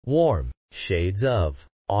Warm shades of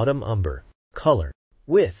autumn umber color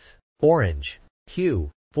with orange hue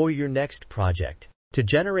for your next project. To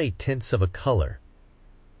generate tints of a color,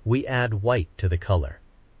 we add white to the color.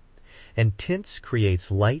 And tints creates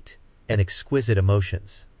light and exquisite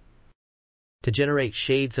emotions. To generate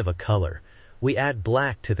shades of a color, we add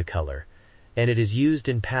black to the color, and it is used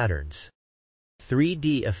in patterns.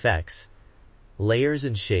 3D effects, layers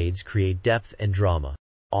and shades create depth and drama.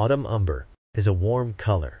 Autumn umber is a warm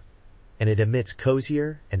color, and it emits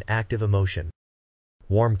cozier and active emotion.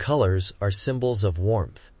 Warm colors are symbols of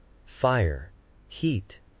warmth, fire,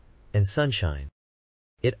 heat, and sunshine.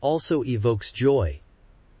 It also evokes joy,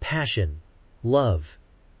 passion, love,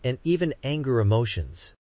 and even anger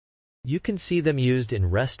emotions. You can see them used in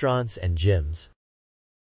restaurants and gyms.